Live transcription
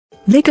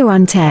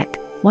Vigorun Tech,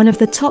 one of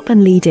the top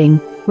and leading,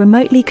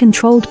 remotely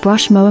controlled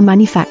brush mower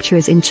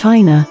manufacturers in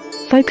China,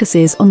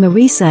 focuses on the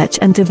research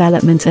and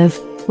development of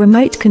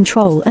remote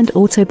control and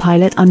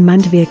autopilot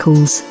unmanned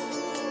vehicles.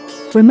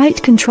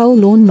 Remote control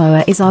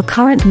lawnmower is our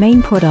current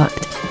main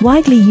product,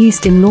 widely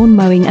used in lawn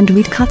mowing and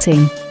weed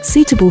cutting,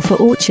 suitable for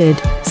orchard,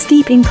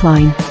 steep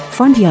incline,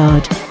 front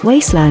yard,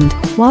 wasteland,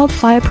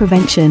 wildfire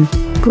prevention,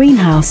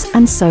 greenhouse,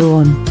 and so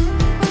on.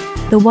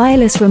 The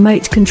wireless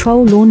remote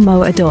control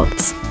lawnmower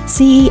adopts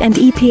CE and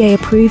EPA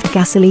approved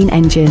gasoline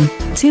engine,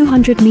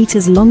 200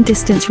 meters long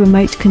distance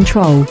remote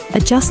control,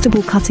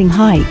 adjustable cutting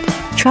height,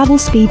 travel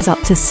speeds up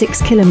to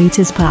 6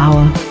 kilometers per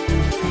hour.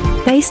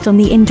 Based on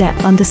the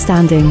in-depth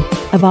understanding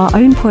of our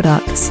own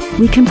products,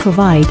 we can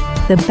provide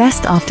the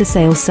best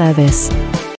after-sales service.